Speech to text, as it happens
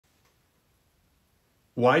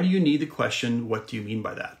why do you need the question, what do you mean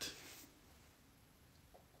by that?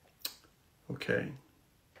 Okay.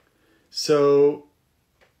 So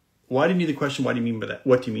why do you need the question, what do you mean by that?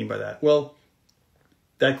 What do you mean by that? Well,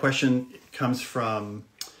 that question comes from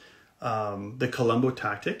the Columbo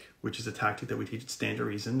tactic, which is a tactic that we teach at Stand to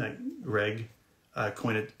Reason. That Greg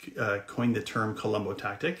coined the term Columbo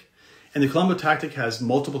tactic. And the Columbo tactic has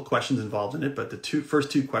multiple questions involved in it, but the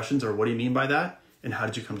first two questions are, what do you mean by that? And how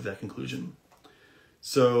did you come to that conclusion?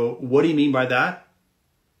 So what do you mean by that?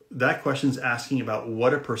 That question is asking about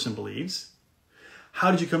what a person believes.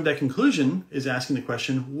 How did you come to that conclusion is asking the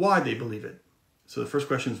question why they believe it. So the first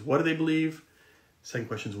question is, what do they believe? Second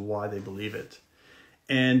question is why they believe it.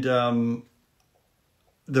 And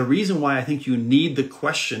the reason why I think you need the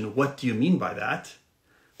question, what do you mean by that?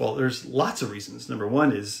 Well, there's lots of reasons. Number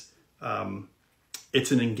one is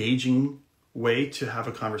it's an engaging way to have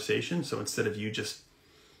a conversation. So instead of you just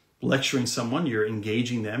lecturing someone, you're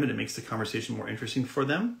engaging them and it makes the conversation more interesting for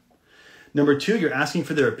them. Number two, you're asking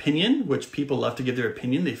for their opinion, which people love to give their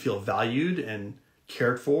opinion. They feel valued and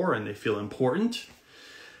cared for and they feel important.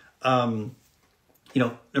 Number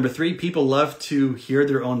three, people love to hear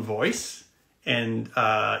their own voice and,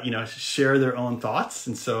 share their own thoughts.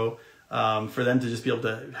 And so for them to just be able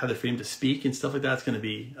to have the freedom to speak and stuff like that, it's going to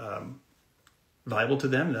be valuable to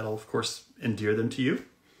them. That'll, of course, endear them to you.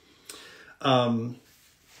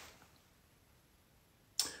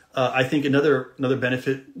 I think another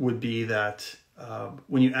benefit would be that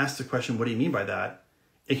when you ask the question, what do you mean by that?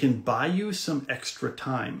 It can buy you some extra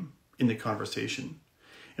time in the conversation.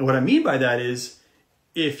 And what I mean by that is,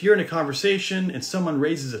 if you're in a conversation and someone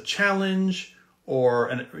raises a challenge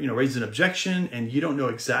or raises an objection and you don't know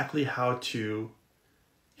exactly how to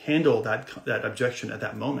handle that objection at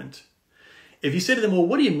that moment, if you say to them, well,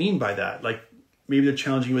 what do you mean by that? Like maybe they're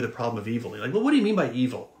challenging you with a problem of evil. You're like, well, what do you mean by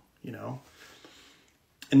evil?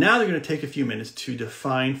 And now they're going to take a few minutes to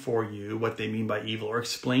define for you what they mean by evil or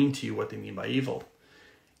explain to you what they mean by evil.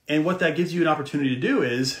 And what that gives you an opportunity to do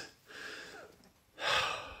is,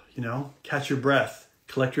 catch your breath,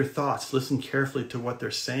 collect your thoughts, listen carefully to what they're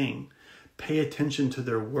saying, pay attention to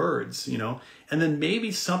their words, and then maybe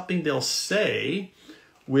something they'll say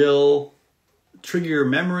will trigger your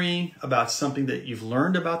memory about something that you've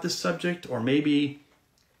learned about this subject, or maybe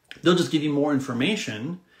they'll just give you more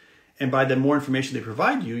information. And by the more information they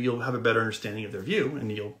provide you, you'll have a better understanding of their view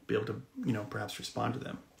and you'll be able to, perhaps respond to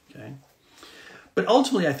them. Okay. But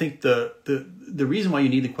ultimately, I think the reason why you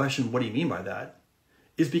need the question, what do you mean by that?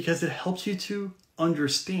 Is because it helps you to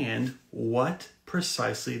understand what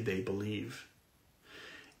precisely they believe.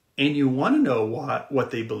 And you want to know what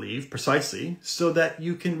they believe precisely so that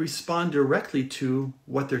you can respond directly to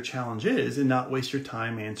what their challenge is and not waste your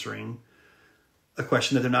time answering a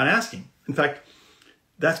question that they're not asking. In fact,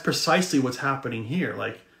 that's precisely what's happening here.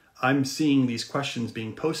 Like, I'm seeing these questions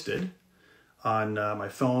being posted on my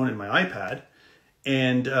phone and my iPad.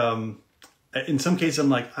 And in some cases, I'm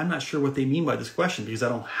like, I'm not sure what they mean by this question because I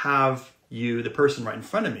don't have the person right in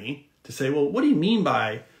front of me to say, well, what do you mean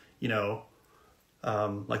by,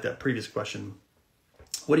 like that previous question?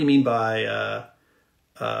 What do you mean by,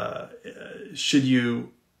 if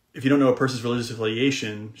you don't know a person's religious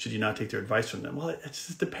affiliation, should you not take their advice from them? Well, it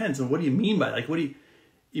just depends on what do you mean by, like, what do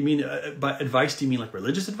you mean by advice? Do you mean like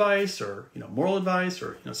religious advice or, moral advice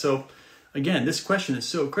or, so again, this question is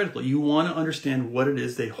so critical. You want to understand what it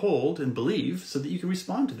is they hold and believe so that you can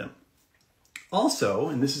respond to them. Also,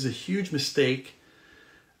 and this is a huge mistake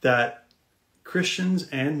that Christians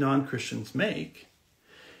and non-Christians make,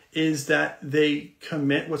 is that they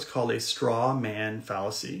commit what's called a straw man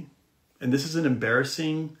fallacy. And this is an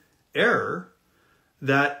embarrassing error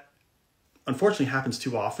that unfortunately happens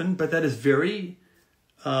too often, but that is very,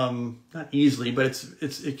 not easily, but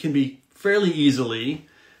it can be fairly easily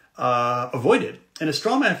avoided. And a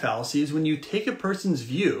straw man fallacy is when you take a person's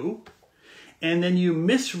view and then you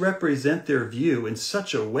misrepresent their view in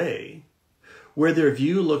such a way where their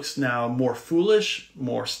view looks now more foolish,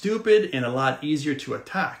 more stupid, and a lot easier to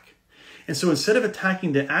attack. And so instead of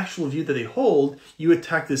attacking the actual view that they hold, you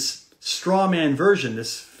attack this straw man version,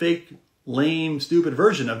 this fake, lame, stupid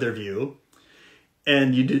version of their view,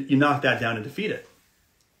 and you knock that down and defeat it.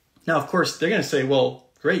 Now, of course, they're going to say, well,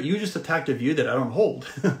 great, you just attacked a view that I don't hold.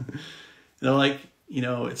 And they're like,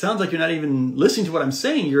 it sounds like you're not even listening to what I'm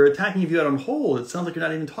saying. You're attacking a view I don't hold. It sounds like you're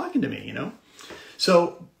not even talking to me,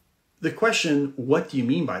 So the question, what do you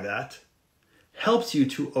mean by that, helps you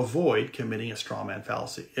to avoid committing a straw man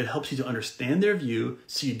fallacy. It helps you to understand their view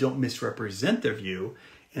so you don't misrepresent their view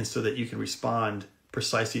and so that you can respond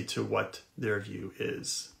precisely to what their view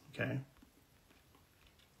is, okay?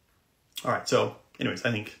 All right, so anyways,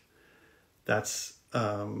 I think that's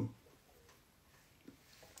the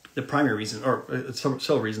primary reason, or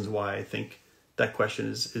several reasons why I think that question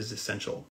is essential.